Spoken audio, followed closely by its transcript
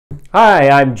Hi,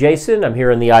 I'm Jason. I'm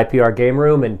here in the IPR game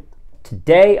room, and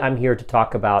today I'm here to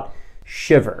talk about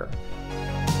Shiver.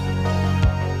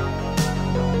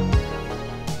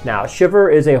 Now, Shiver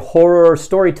is a horror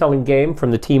storytelling game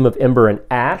from the team of Ember and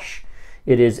Ash.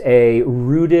 It is a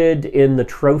rooted in the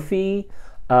trophy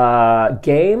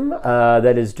game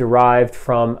that is derived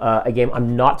from a game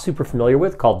I'm not super familiar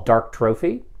with called Dark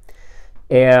Trophy.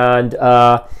 And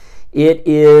it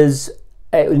is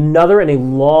another in a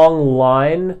long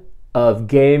line of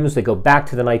games that go back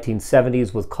to the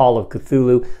 1970s with Call of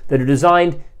Cthulhu that are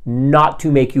designed not to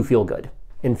make you feel good.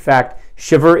 In fact,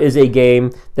 Shiver is a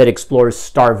game that explores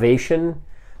starvation,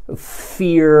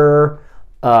 fear,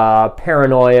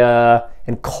 paranoia,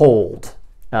 and cold.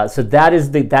 So that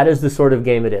is the sort of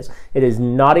game it is. It is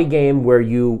not a game where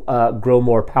you grow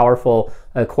more powerful,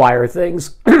 acquire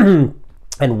things, and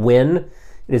win.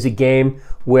 It is a game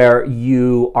where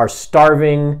you are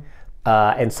starving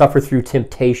and suffer through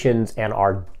temptations and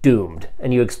are doomed,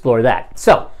 and you explore that.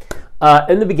 So,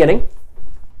 in the beginning,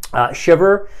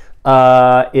 Shiver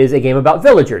is a game about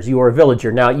villagers. You are a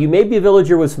villager. Now, you may be a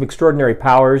villager with some extraordinary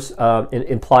powers.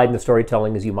 Implied in the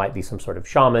storytelling is you might be some sort of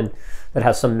shaman that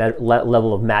has some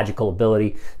level of magical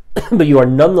ability, but you are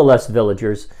nonetheless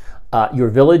villagers. Your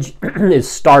village is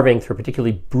starving through a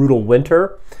particularly brutal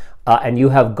winter, and you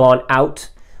have gone out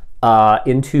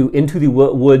into the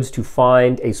woods to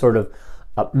find a sort of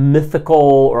mythical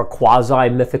or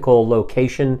quasi-mythical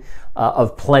location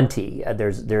of plenty.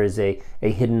 There is a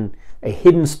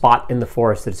hidden spot in the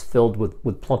forest that is filled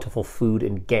with plentiful food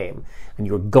and game, and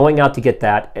you're going out to get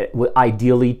that,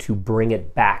 ideally to bring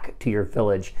it back to your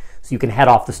village so you can head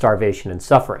off the starvation and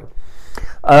suffering.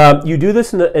 You do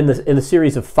this in the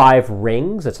series of 5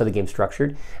 rings. That's how the game's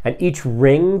structured, and each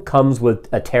ring comes with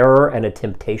a terror and a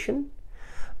temptation,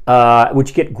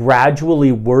 which get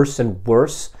gradually worse and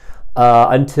worse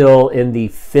until in the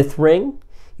 5th ring,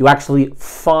 you actually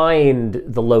find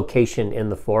the location in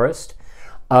the forest.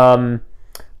 And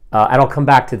I'll come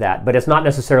back to that, but it's not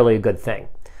necessarily a good thing.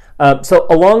 So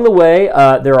along the way,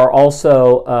 there are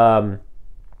also,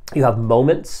 you have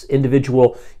moments,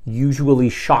 individual, usually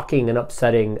shocking and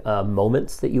upsetting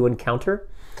moments that you encounter.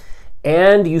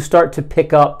 And you start to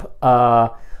pick up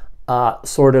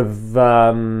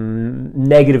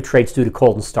negative traits due to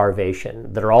cold and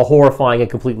starvation that are all horrifying and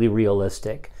completely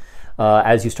realistic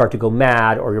as you start to go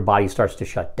mad or your body starts to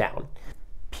shut down.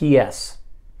 P.S.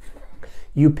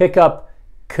 You pick up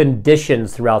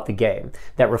conditions throughout the game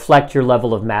that reflect your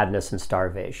level of madness and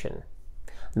starvation.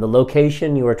 And the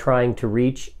location you are trying to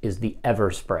reach is the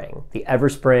Everspring. The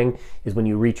Everspring is when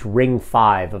you reach ring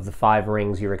 5 of the 5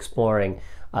 rings you're exploring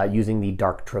using the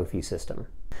Dark Trophy system.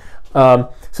 So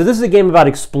this is a game about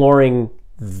exploring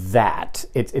that.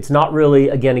 It's not really,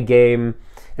 again, a game,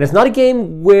 and it's not a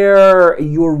game where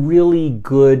you're really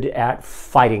good at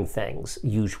fighting things,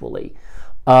 usually.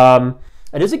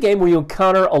 It is a game where you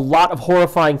encounter a lot of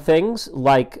horrifying things,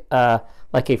 like a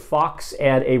fox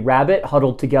and a rabbit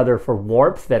huddled together for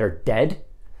warmth that are dead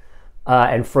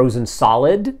and frozen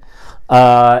solid.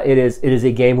 It is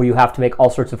a game where you have to make all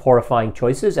sorts of horrifying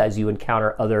choices as you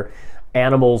encounter other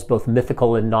animals, both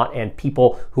mythical and not, and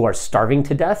people who are starving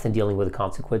to death and dealing with the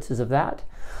consequences of that.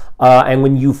 And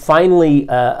when you finally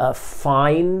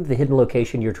find the hidden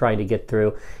location you're trying to get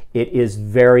through, it is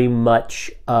very much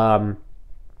sort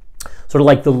of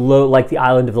like the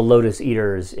island of the Lotus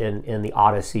Eaters in the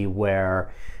Odyssey,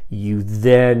 where you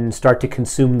then start to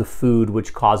consume the food,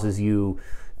 which causes you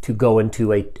to go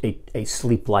into a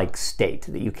sleep-like state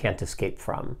that you can't escape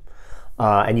from.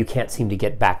 And you can't seem to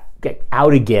get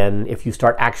out again if you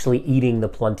start actually eating the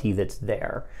plenty that's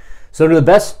there. So in the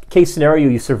best case scenario,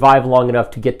 you survive long enough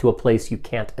to get to a place you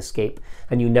can't escape,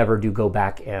 and you never do go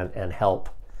back and help,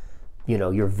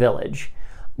 your village.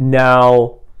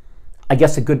 Now, I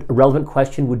guess a relevant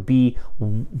question would be,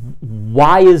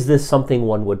 why is this something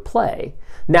one would play?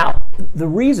 Now, the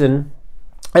reason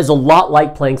is a lot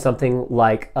like playing something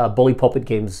like Bully Pulpit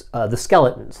Games, The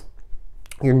Skeletons.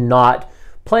 You're not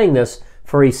playing this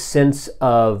for a sense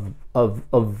of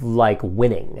like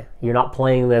winning. You're not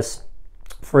playing this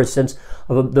for a sense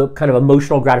of the kind of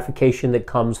emotional gratification that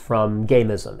comes from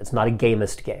gamism. It's not a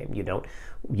gamist game. You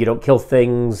don't kill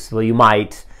things. Well, you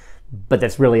might, but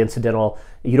that's really incidental.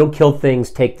 You don't kill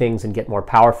things, take things, and get more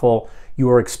powerful. You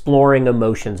are exploring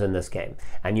emotions in this game,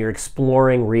 and you're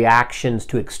exploring reactions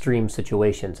to extreme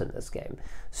situations in this game.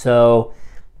 So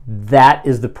that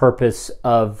is the purpose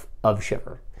of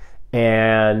Shiver.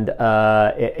 And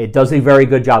it does a very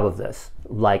good job of this,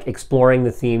 like exploring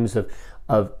the themes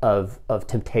of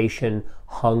temptation,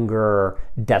 hunger,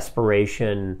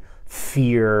 desperation,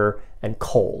 fear, and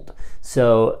cold.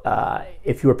 So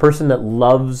if you're a person that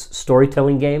loves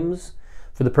storytelling games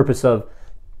for the purpose of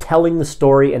telling the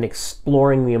story and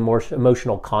exploring the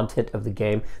emotional content of the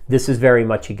game, this is very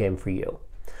much a game for you.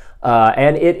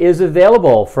 And it is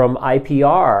available from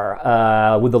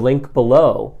IPR with the link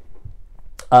below.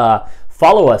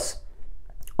 Follow us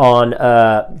on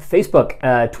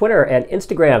Facebook, Twitter, and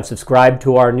Instagram. Subscribe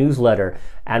to our newsletter.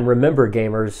 And remember,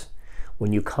 gamers,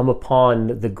 when you come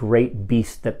upon the great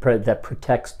beast that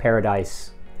protects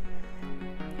paradise,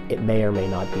 it may or may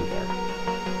not be there.